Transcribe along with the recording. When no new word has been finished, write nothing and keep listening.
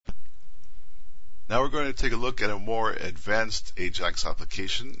Now we're going to take a look at a more advanced Ajax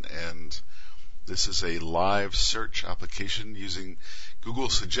application, and this is a live search application using Google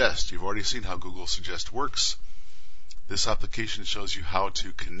Suggest. You've already seen how Google Suggest works. This application shows you how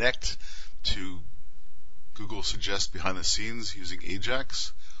to connect to Google Suggest behind the scenes using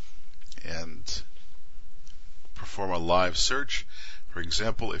Ajax and perform a live search. For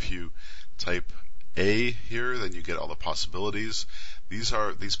example, if you type A here, then you get all the possibilities.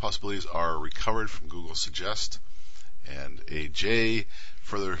 These possibilities are recovered from Google Suggest, and AJ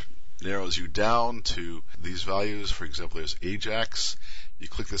further narrows you down to these values. For example, there's Ajax. You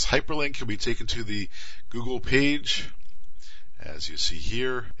click this hyperlink, you'll be taken to the Google page, as you see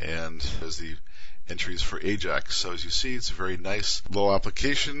here, and there's the entries for Ajax. So as you see, it's a very nice little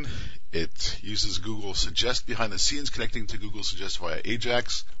application. It uses Google Suggest behind the scenes, connecting to Google Suggest via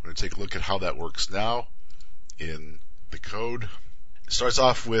Ajax. We're going to take a look at how that works now in the code. It starts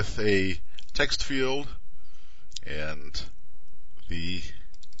off with a text field, and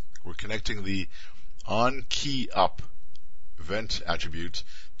we're connecting the onKeyUp event attribute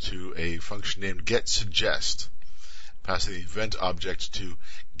to a function named getSuggest, passing the event object to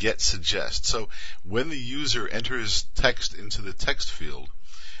getSuggest. So when the user enters text into the text field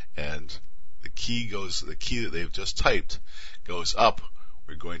and the key that they've just typed goes up,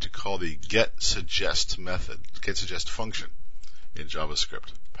 we're going to call the getSuggest method, getSuggest function in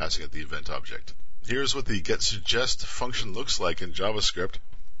JavaScript, passing it the event object. Here's what the getSuggest function looks like in JavaScript.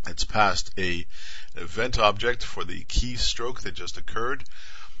 It's passed an event object for the keystroke that just occurred.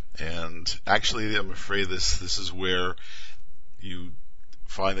 And actually, I'm afraid this is where you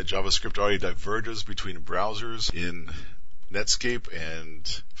find that JavaScript already diverges between browsers. In Netscape and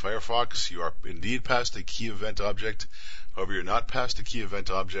Firefox, you are indeed passed a key event object. However, you're not passed a key event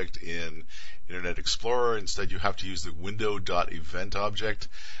object in Internet Explorer. Instead, you have to use the window.event object.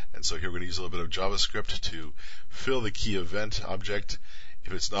 And so here we're going to use a little bit of JavaScript to fill the key event object.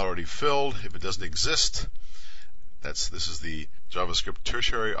 If it's not already filled, if it doesn't exist, this is the JavaScript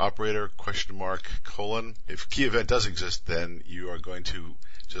tertiary operator, $:. If key event does exist, then you are going to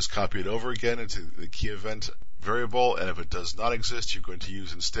just copy it over again into the key event variable, and if it does not exist, you're going to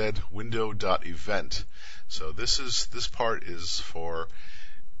use instead window.event. So this part is for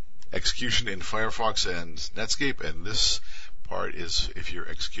execution in Firefox and Netscape, and this part is if you're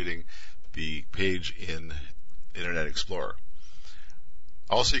executing the page in Internet Explorer.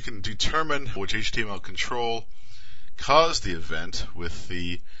 Also, you can determine which HTML control caused the event with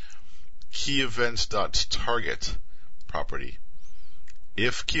the keyEvent.target property.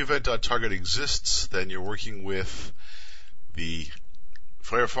 If keyEvent.target exists, then you're working with the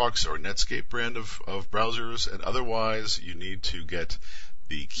Firefox or Netscape brand of browsers, and otherwise you need to get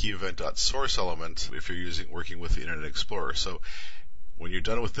the keyEvent.source element if you're working with the Internet Explorer. So when you're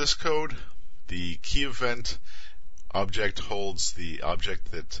done with this code, the keyEvent object holds the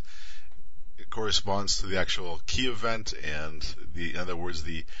object that corresponds to the actual key event, and in other words,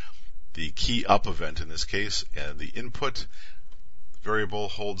 the KeyUp event in this case, and the input variable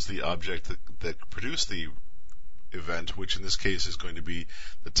holds the object that produced the event, which in this case is going to be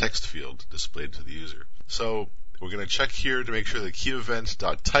the text field displayed to the user. So we're going to check here to make sure that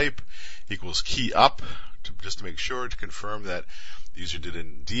keyEvent.type equals KeyUp, just to make sure, to confirm that the user did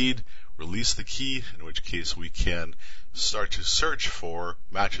indeed release the key, in which case we can start to search for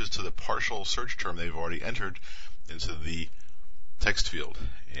matches to the partial search term they've already entered into the text field.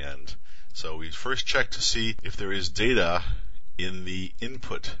 And so we first check to see if there is data in the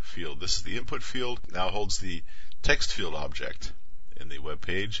input field. This is the input field, now holds the text field object in the web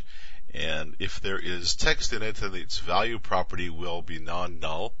page, and if there is text in it, then its value property will be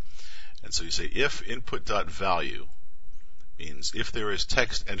non-null. And so you say if input.value means if there is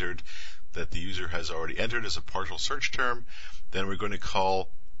text entered that the user has already entered as a partial search term, then we're going to call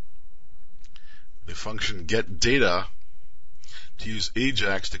the function getData to use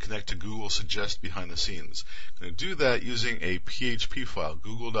Ajax to connect to Google Suggest behind the scenes. We're going to do that using a PHP file,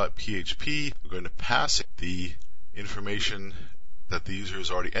 google.php. We're going to pass the information that the user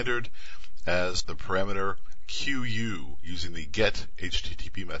has already entered as the parameter QU using the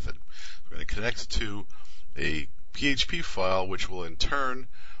getHTTP method. We're going to connect to a PHP file, which will in turn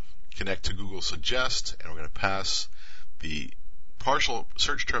connect to Google Suggest, and we're going to pass the partial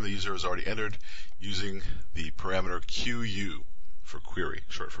search term the user has already entered using the parameter QU for query,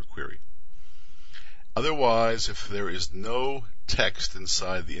 short for query. Otherwise, if there is no text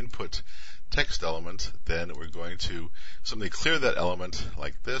inside the input text element, then we're going to simply clear that element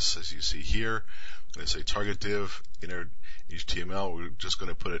like this, as you see here. I'm going to say target div inner HTML. We're just going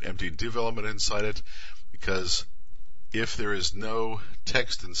to put an empty div element inside it because If there is no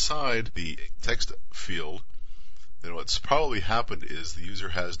text inside the text field, then what's probably happened is the user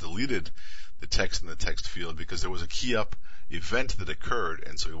has deleted the text in the text field because there was a key up event that occurred,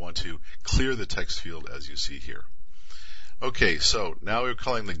 and so we want to clear the text field as you see here. Okay, so now we're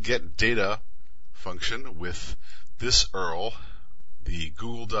calling the getData function with this URL, the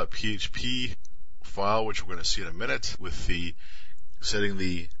google.php file, which we're going to see in a minute, with the setting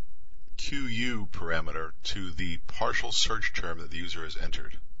the QU parameter to the partial search term that the user has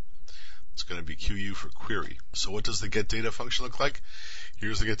entered. It's going to be QU for query. So what does the getData function look like?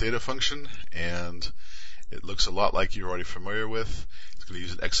 Here's the getData function, and it looks a lot like you're already familiar with. It's going to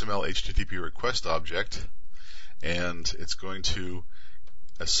use an XML HTTP request object, and it's going to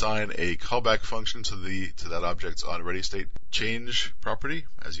assign a callback function to that object's onReadyState change property,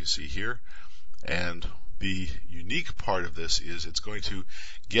 as you see here. And the unique part of this is it's going to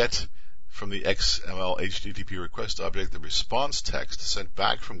get from the XML HTTP request object the response text sent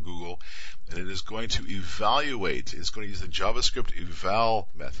back from Google, and it is going to evaluate, it's going to use the JavaScript eval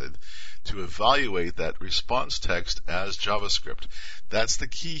method to evaluate that response text as JavaScript. That's the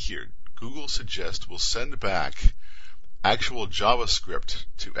key here. Google Suggest will send back actual JavaScript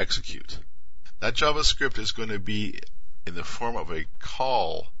to execute. That JavaScript is going to be in the form of a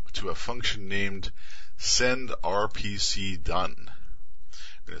call to a function named sendRPCDone.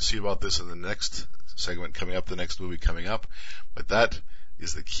 We're going to see about this in the next segment coming up, the next movie coming up. But that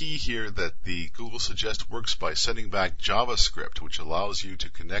is the key here, that the Google Suggest works by sending back JavaScript, which allows you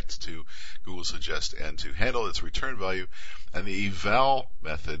to connect to Google Suggest and to handle its return value. And the eval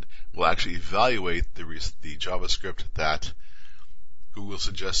method will actually evaluate the JavaScript that Google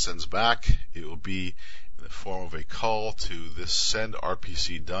Suggest sends back. It will be in the form of a call to this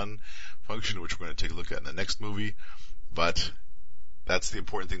sendRPCDone function, which we're going to take a look at in the next movie. But that's the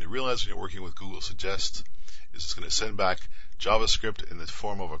important thing to realize when you're working with Google Suggest, is it's going to send back JavaScript in the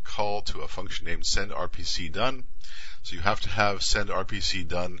form of a call to a function named sendRPCDone. So you have to have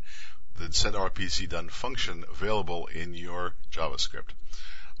sendRPCDone, the sendRPCDone function, available in your JavaScript.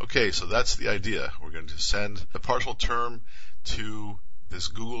 Okay, so that's the idea. We're going to send the partial term to this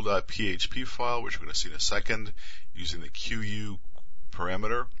google.php file, which we're going to see in a second, using the QU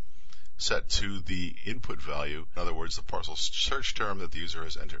parameter set to the input value, in other words, the partial search term that the user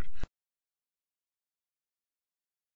has entered.